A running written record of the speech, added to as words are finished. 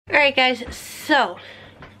Alright guys, so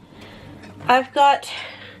I've got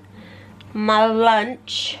my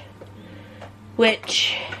lunch,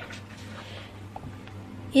 which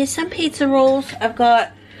is some pizza rolls. I've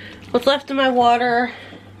got what's left of my water,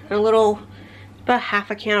 and about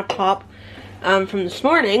half a can of pop from this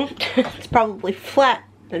morning. It's probably flatter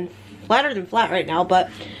than flat right now, but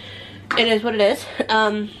it is what it is.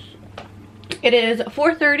 It is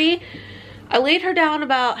 4:30. I laid her down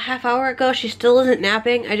about half hour ago. She still isn't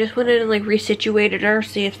napping. I just went in and like resituated her,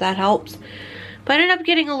 see if that helps. But I ended up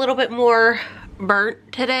getting a little bit more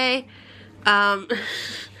burnt today. Yes,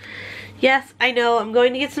 I know, I'm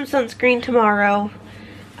going to get some sunscreen tomorrow.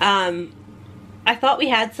 I thought we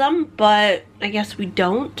had some, but I guess we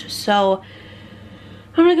don't. So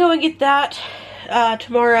I'm gonna go and get that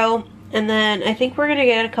tomorrow. And then I think we're gonna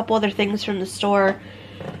get a couple other things from the store.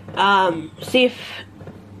 See if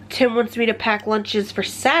Tim wants me to pack lunches for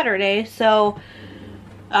Saturday. So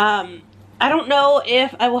I don't know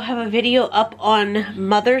if I will have a video up on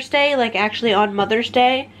Mother's Day, like actually on Mother's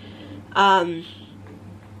Day,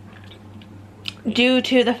 due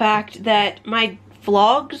to the fact that my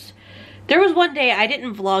vlogs, there was one day I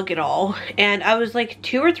didn't vlog at all, and I was like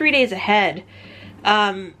 2 or 3 days ahead,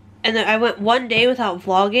 and then I went one day without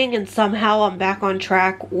vlogging, and somehow I'm back on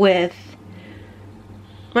track with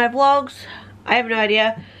my vlogs. I have no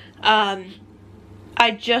idea.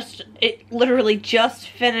 It literally just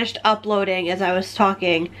finished uploading as I was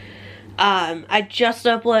talking. I just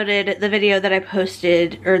uploaded the video that I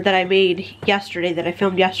posted, or that I made yesterday, that I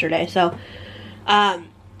filmed yesterday. So, I'm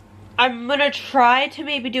gonna try to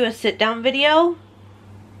maybe do a sit-down video,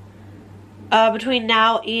 between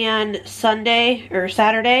now and Sunday, or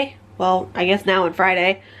Saturday. Well, I guess now and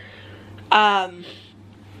Friday.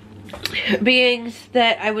 Being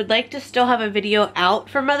that I would like to still have a video out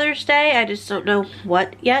for Mother's Day. I just don't know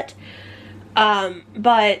what yet.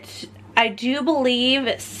 But I do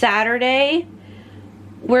believe Saturday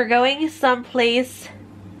we're going someplace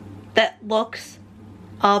that looks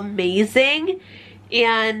amazing,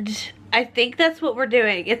 and I think that's what we're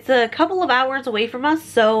doing. It's a couple of hours away from us,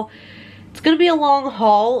 so it's gonna be a long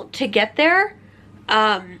haul to get there.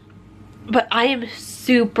 But I am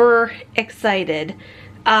super excited.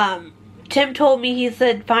 Tim told me, he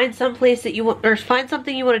said, find some place that you want, or find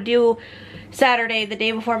something you want to do Saturday, the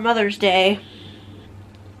day before Mother's Day.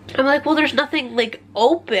 I'm like, well, there's nothing like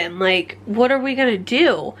open. Like, what are we gonna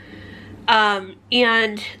do?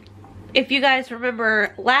 And if you guys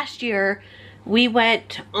remember last year, we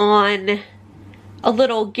went on a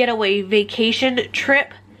little getaway vacation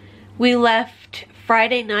trip. We left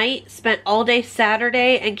Friday night, spent all day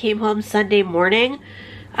Saturday, and came home Sunday morning.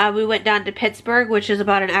 We went down to Pittsburgh, which is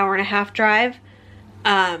about an hour-and-a-half drive.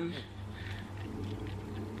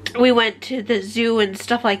 We went to the zoo and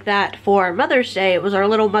stuff like that for Mother's Day. It was our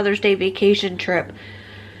little Mother's Day vacation trip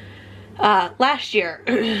last year.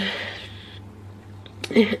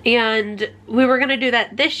 And we were going to do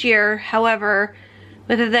that this year. However,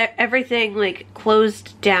 with everything like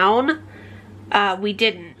closed down, we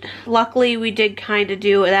didn't. Luckily, we did kind of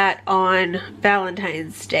do that on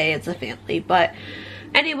Valentine's Day as a family. But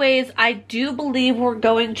anyways, I do believe we're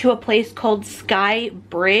going to a place called Sky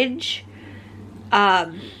Bridge.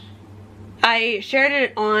 I shared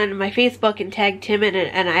it on my Facebook and tagged Tim in it,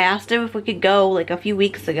 and I asked him if we could go like a few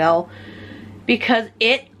weeks ago, because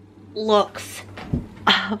it looks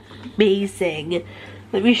amazing.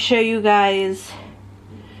 Let me show you guys.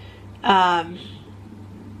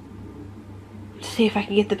 See if I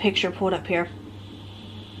can get the picture pulled up here,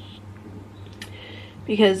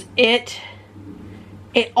 because it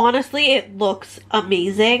honestly, it looks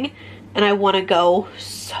amazing, and I want to go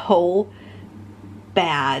so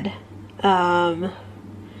bad.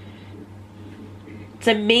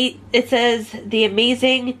 It says the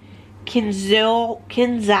amazing Kinzhal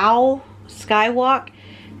Skywalk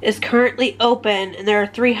is currently open, and there are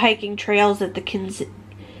 3 hiking trails at the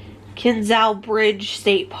Kinzhal Bridge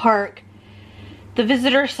State Park. The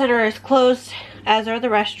visitor center is closed, as are the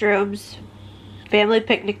restrooms, family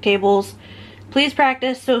picnic tables. Please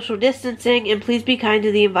practice social distancing, and please be kind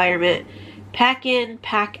to the environment. Pack in,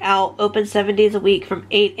 pack out, open 7 days a week from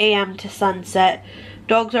 8 a.m. to sunset.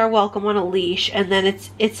 Dogs are welcome on a leash. And then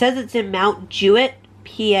it says it's in Mount Jewett,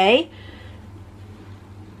 PA.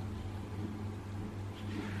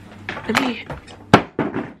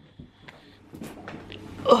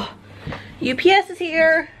 UPS is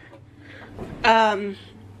here.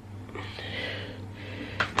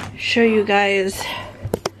 Show you guys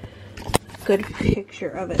a good picture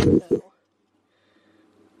of it though.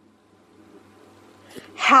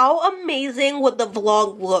 How amazing would the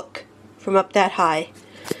vlog look from up that high?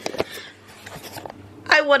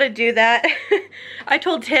 I want to do that. I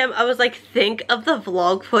told Tim, I was like, think of the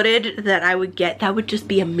vlog footage that I would get. That would just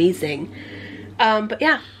be amazing. But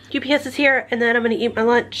yeah, UPS is here, and then I'm gonna eat my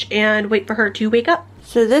lunch and wait for her to wake up.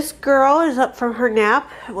 So this girl is up from her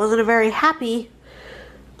nap. It wasn't a very happy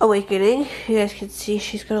awakening. You guys can see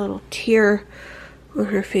she's got a little tear on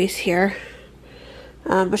her face here.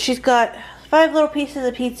 But she's got 5 little pieces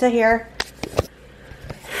of pizza here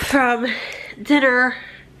from dinner.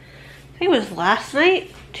 I think it was last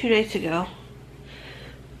night, 2 nights ago.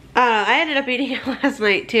 I ended up eating it last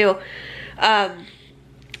night too.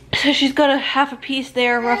 So she's got a half a piece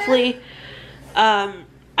there roughly. I'm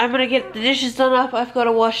gonna get the dishes done up. I've got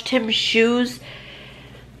to wash Tim's shoes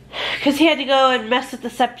because he had to go and mess with the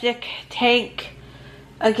septic tank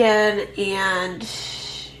again and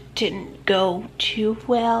didn't go too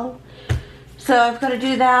well. So I've got to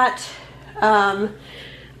do that. I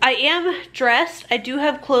am dressed. I do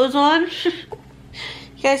have clothes on.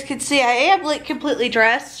 You guys can see I am like completely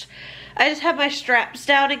dressed. I just have my straps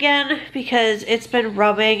down again because it's been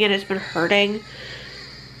rubbing and it's been hurting.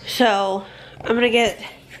 So I'm gonna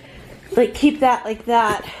keep that like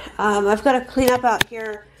that. I've got to clean up out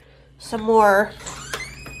here some more.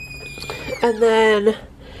 And then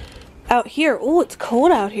out here, oh, it's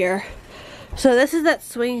cold out here. So this is that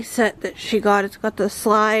swing set that she got. It's got the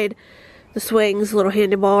slide, the swings, little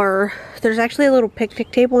handlebar. There's actually a little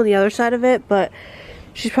picnic table on the other side of it, but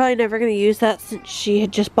she's probably never going to use that since she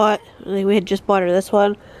had just bought, we had just bought her this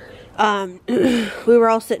one. We were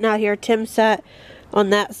all sitting out here. Tim sat on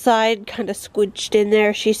that side, kind of squidged in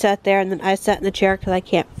there. She sat there, and then I sat in the chair because I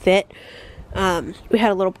can't fit. We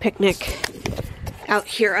had a little picnic out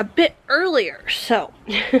here a bit earlier, so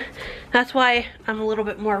that's why I'm a little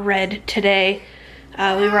bit more red today.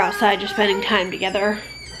 We were outside just spending time together,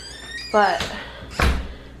 but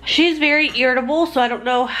she's very irritable, so I don't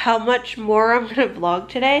know how much more I'm gonna vlog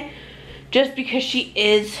today, just because she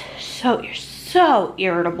is so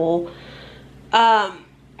irritable.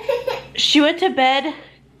 She went to bed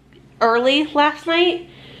early last night.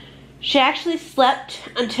 She actually slept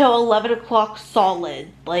until 11 o'clock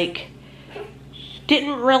solid. Like,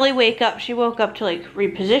 didn't really wake up. She woke up to like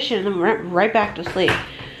reposition and went right back to sleep.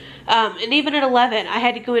 And even at 11, I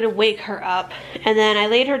had to go in and wake her up. And then I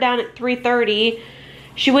laid her down at 3:30.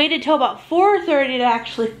 She waited till about 4:30 to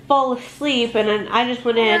actually fall asleep, and then I just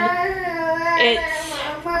went in.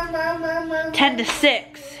 It's 10 to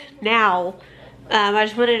 6 now. I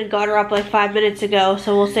just went in and got her up like 5 minutes ago,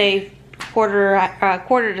 so we'll say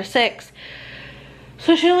quarter to 6.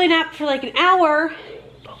 So she only napped for like an hour,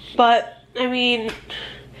 but I mean,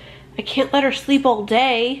 I can't let her sleep all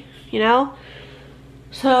day, you know?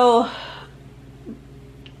 So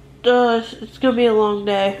it's gonna be a long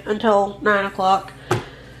day until 9 o'clock.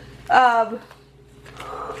 But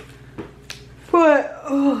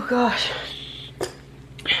oh gosh,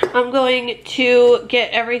 I'm going to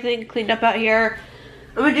get everything cleaned up out here.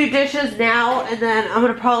 I'm gonna do dishes now, and then I'm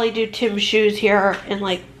gonna probably do Tim's shoes here in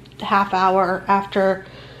like a half hour after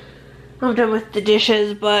I'm done with the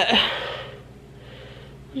dishes. But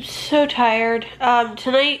I'm so tired.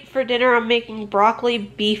 Tonight for dinner I'm making broccoli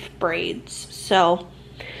beef braids, so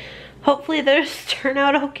hopefully those turn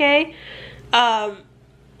out okay. I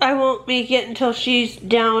won't make it until she's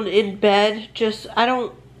down in bed. I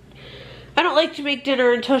don't like to make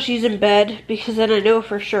dinner until she's in bed, because then I know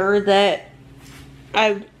for sure that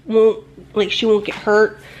she won't get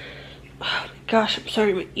hurt. Oh my gosh, I'm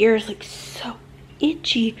sorry, my ear is like so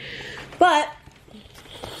itchy. But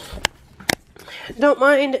don't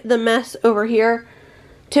mind the mess over here.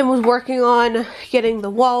 Tim was working on getting the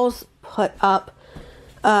walls put up.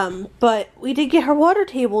 But we did get her water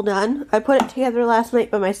table done. I put it together last night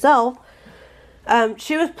by myself.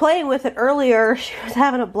 She was playing with it earlier. She was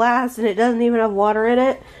having a blast, and it doesn't even have water in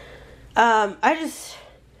it.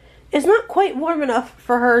 It's not quite warm enough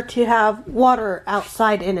for her to have water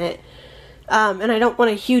outside in it. And I don't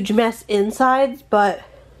want a huge mess inside, but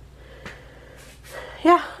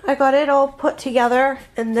yeah, I got it all put together.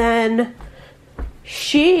 And then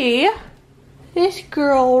this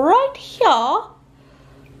girl right here,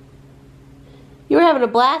 you were having a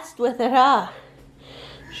blast with it, huh?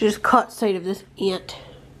 She just caught sight of this ant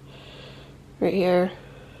right here.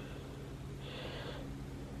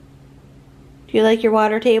 Do you like your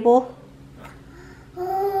water table?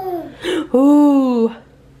 Ooh.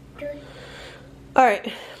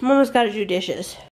 Alright, Mama's got to do dishes.